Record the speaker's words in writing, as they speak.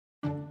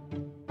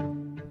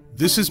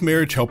This is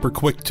Marriage Helper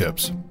Quick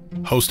Tips,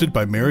 hosted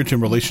by marriage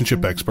and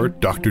relationship expert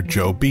Dr.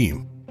 Joe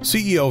Beam,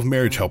 CEO of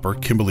Marriage Helper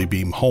Kimberly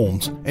Beam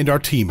Holmes, and our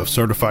team of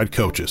certified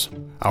coaches.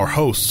 Our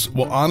hosts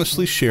will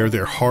honestly share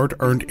their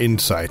hard-earned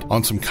insight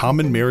on some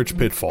common marriage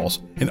pitfalls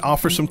and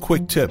offer some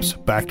quick tips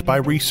backed by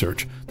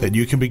research that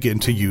you can begin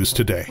to use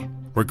today.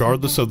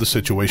 Regardless of the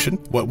situation,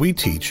 what we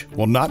teach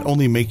will not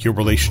only make your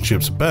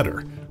relationships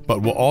better,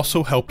 but will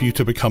also help you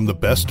to become the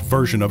best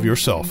version of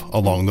yourself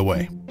along the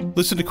way.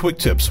 Listen to Quick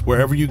Tips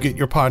wherever you get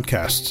your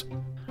podcasts.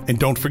 And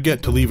don't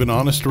forget to leave an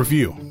honest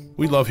review.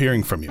 We love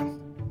hearing from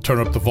you. Turn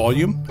up the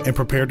volume and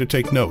prepare to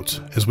take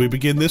notes as we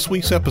begin this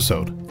week's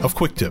episode of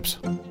Quick Tips.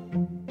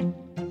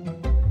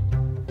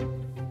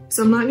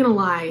 So I'm not going to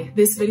lie,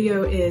 this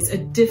video is a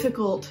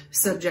difficult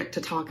subject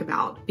to talk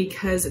about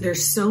because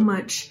there's so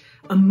much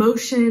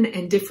emotion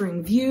and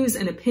differing views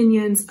and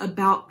opinions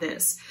about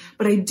this.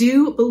 But I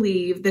do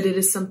believe that it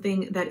is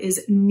something that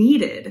is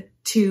needed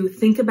to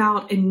think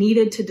about and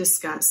needed to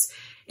discuss.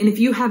 And if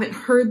you haven't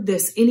heard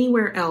this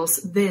anywhere else,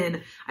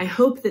 then I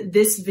hope that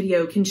this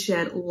video can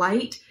shed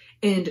light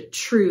and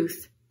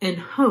truth and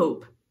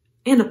hope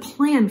and a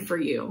plan for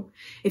you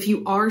if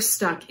you are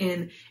stuck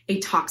in a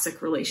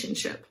toxic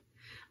relationship.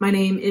 My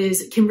name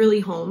is Kimberly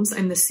Holmes.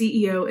 I'm the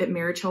CEO at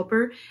Marriage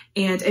Helper.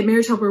 And at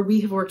Marriage Helper,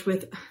 we have worked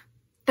with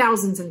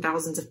thousands and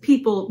thousands of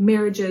people,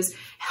 marriages,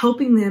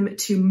 helping them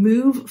to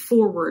move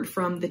forward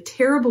from the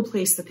terrible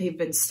place that they've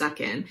been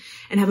stuck in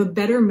and have a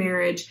better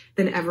marriage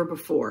than ever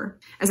before.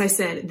 As I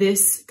said,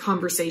 this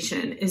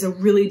conversation is a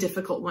really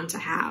difficult one to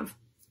have.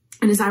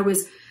 And as I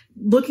was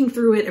looking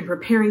through it and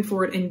preparing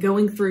for it and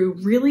going through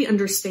really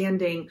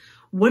understanding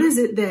what is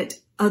it that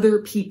other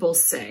people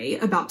say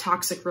about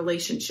toxic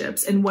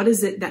relationships and what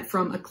is it that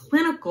from a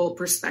clinical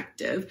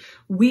perspective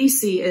we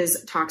see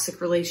as toxic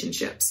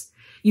relationships.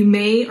 You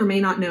may or may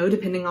not know,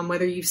 depending on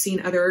whether you've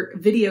seen other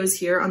videos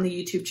here on the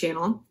YouTube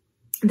channel,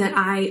 that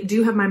I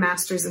do have my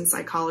master's in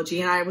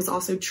psychology, and I was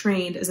also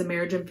trained as a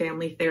marriage and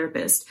family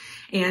therapist.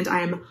 And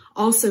I'm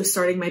also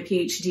starting my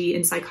PhD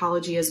in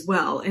psychology as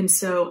well. And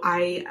so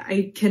I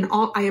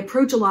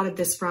approach a lot of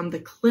this from the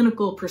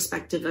clinical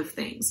perspective of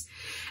things.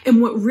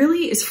 And what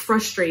really is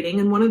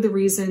frustrating, and one of the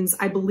reasons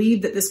I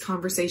believe that this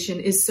conversation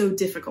is so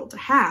difficult to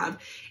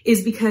have,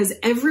 is because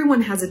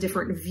everyone has a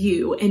different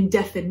view and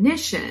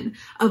definition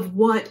of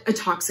what a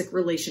toxic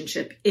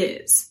relationship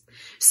is.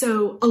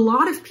 So a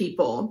lot of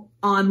people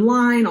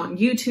online, on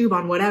YouTube,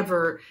 on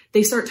whatever,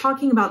 they start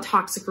talking about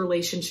toxic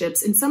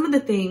relationships, and some of the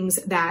things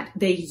that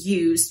they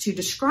use to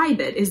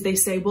describe it is they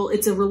say, well,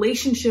 it's a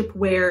relationship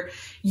where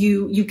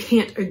you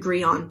can't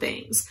agree on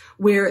things,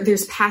 where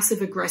there's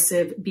passive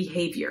aggressive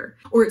behavior,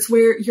 or it's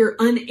where you're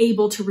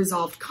unable to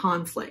resolve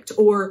conflict,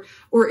 or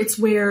it's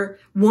where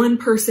one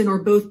person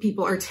or both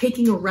people are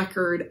taking a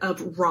record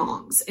of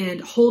wrongs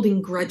and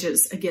holding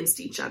grudges against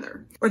each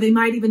other. Or they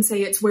might even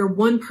say it's where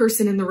one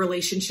person in the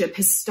relationship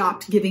has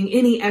stopped giving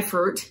any effort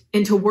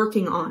into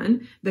working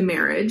on the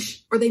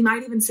marriage. Or they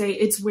might even say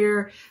it's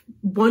where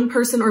one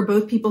person or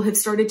both people have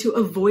started to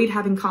avoid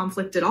having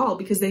conflict at all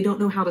because they don't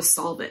know how to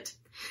solve it.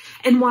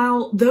 And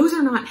while those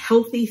are not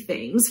healthy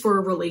things for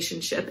a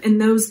relationship,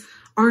 and those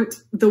aren't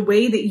the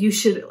way that you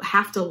should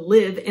have to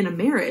live in a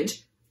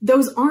marriage,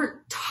 those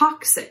aren't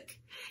toxic.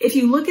 If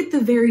you look at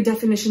the very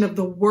definition of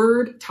the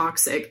word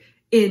toxic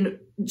in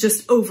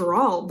just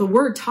overall, the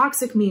word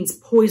toxic means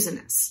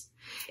poisonous.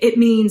 It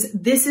means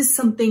this is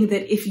something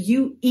that if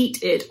you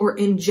eat it or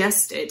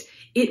ingest it,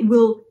 it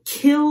will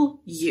kill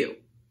you.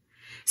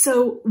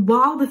 So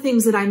while the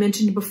things that I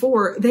mentioned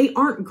before, they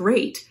aren't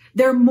great,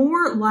 they're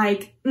more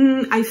like,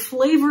 I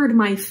flavored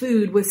my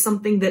food with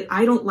something that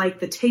I don't like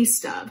the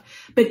taste of,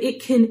 but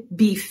it can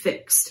be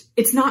fixed.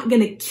 It's not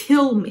going to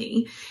kill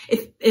me.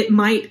 If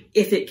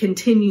it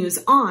continues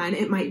on,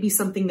 it might be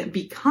something that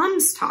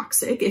becomes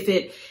toxic if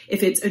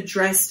it's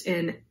addressed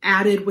and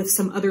added with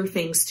some other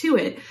things to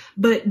it.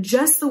 But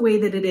just the way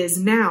that it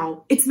is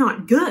now, it's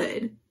not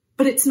good,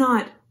 but it's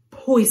not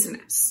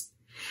poisonous.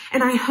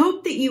 And I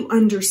hope that you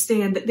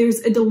understand that there's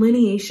a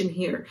delineation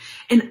here.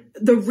 And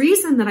the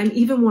reason that I'm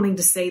even wanting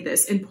to say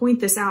this and point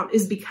this out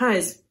is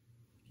because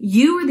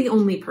you are the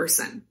only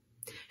person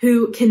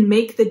who can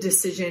make the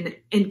decision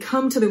and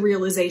come to the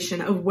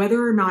realization of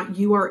whether or not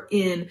you are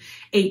in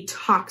a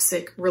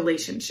toxic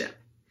relationship.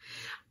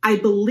 I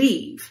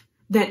believe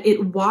that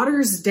it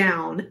waters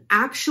down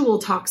actual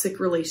toxic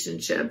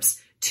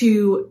relationships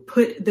to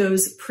put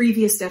those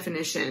previous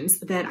definitions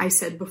that I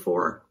said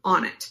before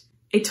on it.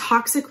 A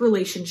toxic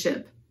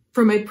relationship,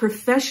 from a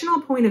professional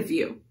point of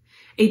view,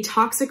 a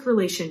toxic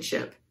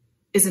relationship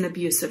is an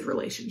abusive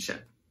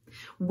relationship.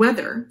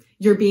 Whether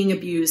you're being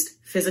abused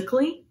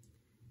physically,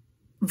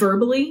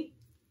 verbally,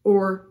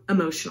 or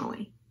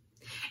emotionally.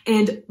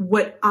 And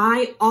what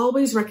I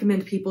always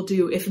recommend people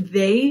do if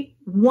they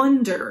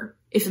wonder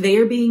if they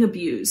are being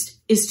abused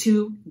is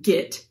to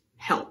get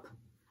help.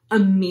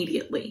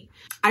 immediately.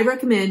 I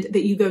recommend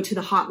that you go to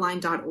the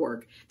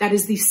hotline.org. That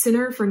is the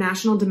Center for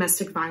National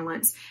Domestic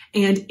Violence,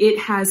 and it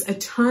has a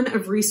ton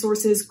of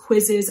resources,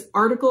 quizzes,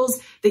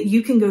 articles that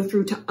you can go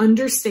through to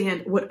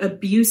understand what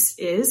abuse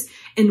is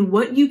and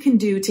what you can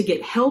do to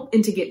get help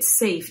and to get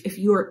safe if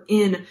you are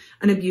in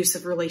an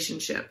abusive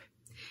relationship.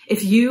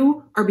 If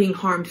you are being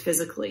harmed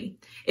physically,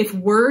 if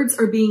words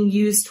are being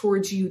used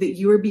towards you that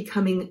you are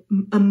becoming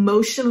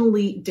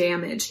emotionally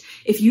damaged,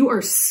 if you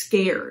are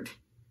scared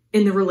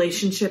in the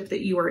relationship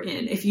that you are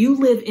in, if you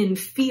live in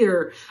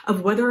fear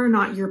of whether or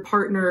not your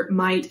partner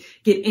might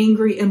get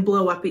angry and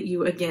blow up at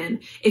you again,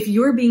 if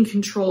you're being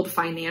controlled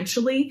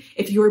financially,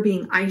 if you're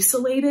being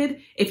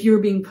isolated, if you're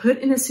being put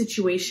in a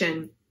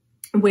situation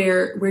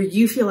where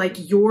you feel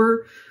like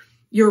your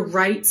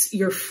rights,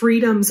 your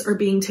freedoms are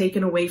being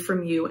taken away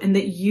from you, and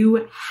that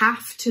you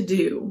have to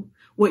do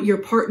what your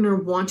partner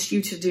wants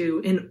you to do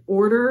in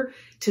order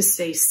to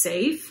stay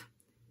safe,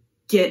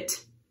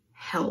 get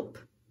help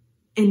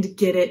and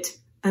get it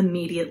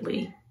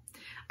immediately.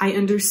 I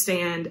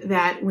understand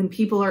that when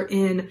people are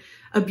in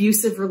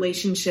abusive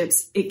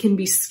relationships, it can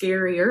be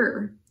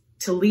scarier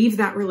to leave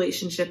that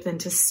relationship than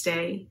to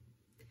stay.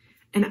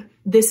 And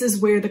this is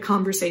where the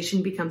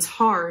conversation becomes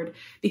hard,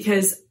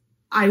 because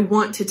I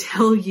want to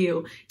tell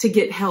you to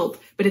get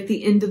help, but at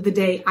the end of the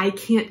day, I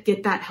can't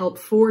get that help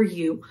for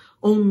you.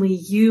 Only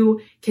you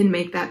can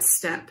make that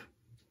step.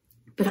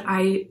 But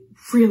I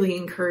really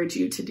encourage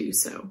you to do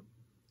so.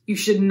 You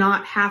should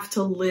not have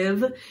to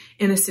live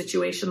in a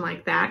situation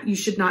like that. You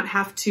should not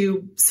have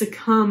to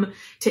succumb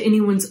to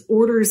anyone's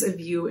orders of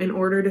you in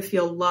order to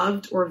feel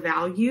loved or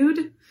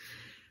valued.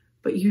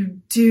 But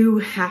you do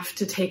have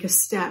to take a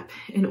step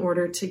in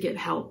order to get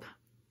help.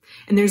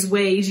 And there's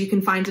ways, you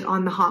can find it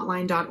on the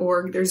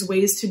hotline.org. There's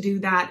ways to do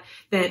that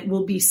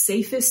will be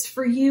safest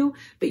for you,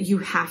 but you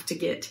have to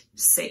get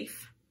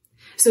safe.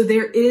 So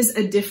there is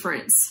a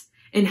difference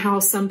in how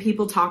some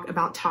people talk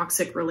about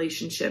toxic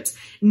relationships.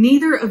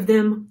 Neither of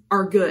them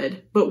are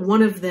good, but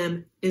one of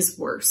them is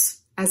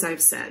worse, as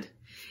I've said.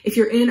 If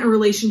you're in a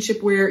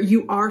relationship where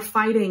you are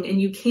fighting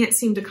and you can't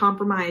seem to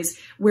compromise,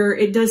 where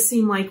it does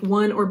seem like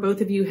one or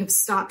both of you have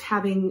stopped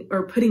having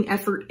or putting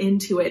effort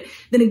into it,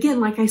 then again,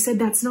 like I said,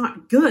 that's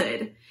not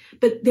good,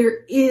 but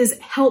there is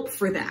help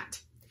for that.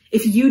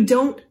 If you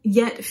don't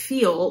yet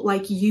feel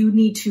like you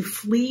need to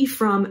flee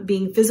from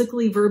being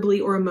physically,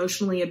 verbally, or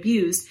emotionally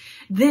abused,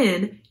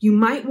 then you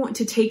might want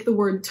to take the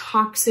word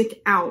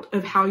toxic out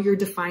of how you're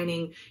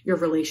defining your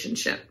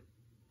relationship.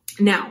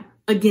 Now,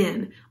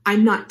 again,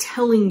 I'm not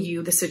telling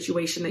you the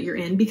situation that you're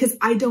in because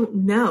I don't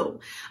know.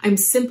 I'm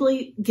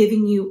simply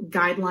giving you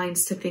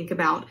guidelines to think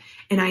about.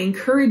 And I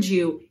encourage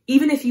you,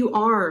 even if you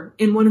are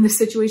in one of the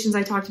situations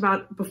I talked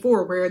about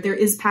before, where there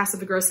is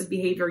passive aggressive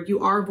behavior, you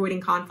are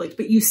avoiding conflict,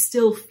 but you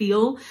still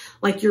feel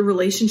like your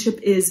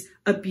relationship is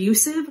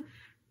abusive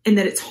and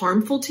that it's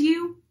harmful to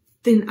you,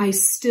 then I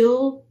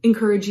still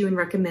encourage you and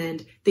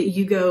recommend that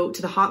you go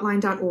to the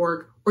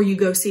hotline.org, or you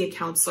go see a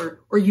counselor,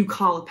 or you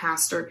call a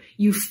pastor.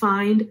 You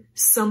find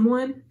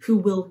someone who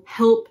will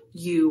help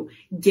you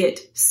get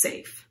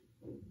safe.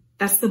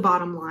 That's the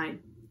bottom line.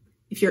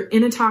 If you're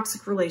in a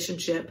toxic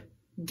relationship,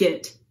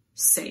 get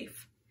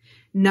safe.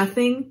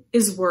 Nothing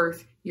is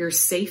worth your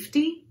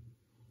safety.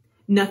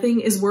 Nothing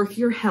is worth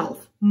your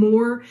health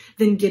more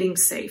than getting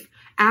safe.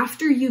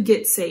 After you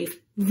get safe,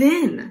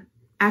 then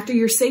after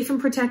you're safe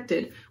and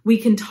protected, we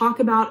can talk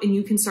about and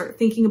you can start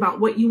thinking about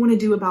what you want to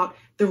do about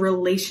the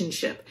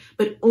relationship,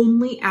 but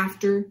only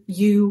after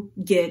you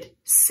get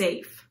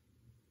safe.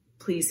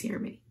 Please hear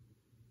me.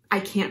 I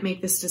can't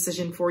make this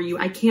decision for you.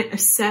 I can't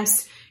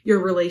assess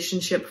your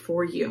relationship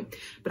for you,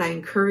 but I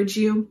encourage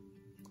you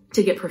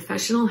to get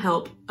professional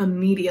help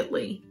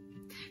immediately.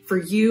 For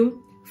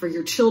you, for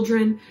your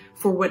children,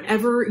 for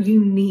whatever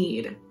you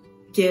need,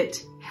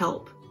 get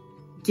help.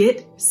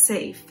 Get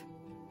safe.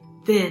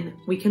 Then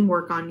we can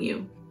work on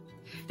you.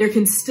 There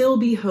can still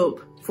be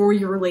hope for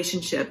your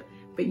relationship,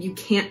 but you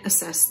can't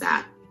assess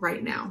that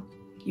right now.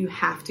 You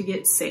have to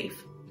get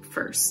safe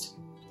first.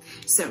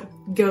 So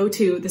go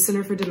to the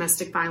Center for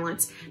Domestic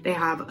Violence. They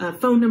have a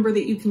phone number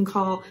that you can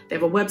call. They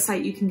have a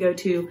website you can go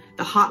to.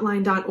 The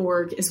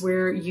hotline.org is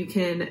where you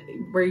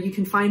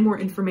can find more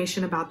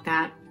information about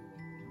that.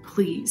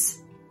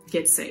 Please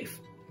get safe.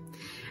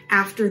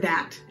 After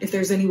that, if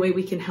there's any way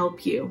we can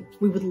help you,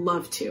 we would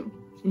love to.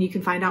 And you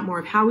can find out more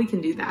of how we can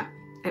do that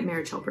at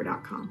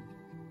marriagehelper.com.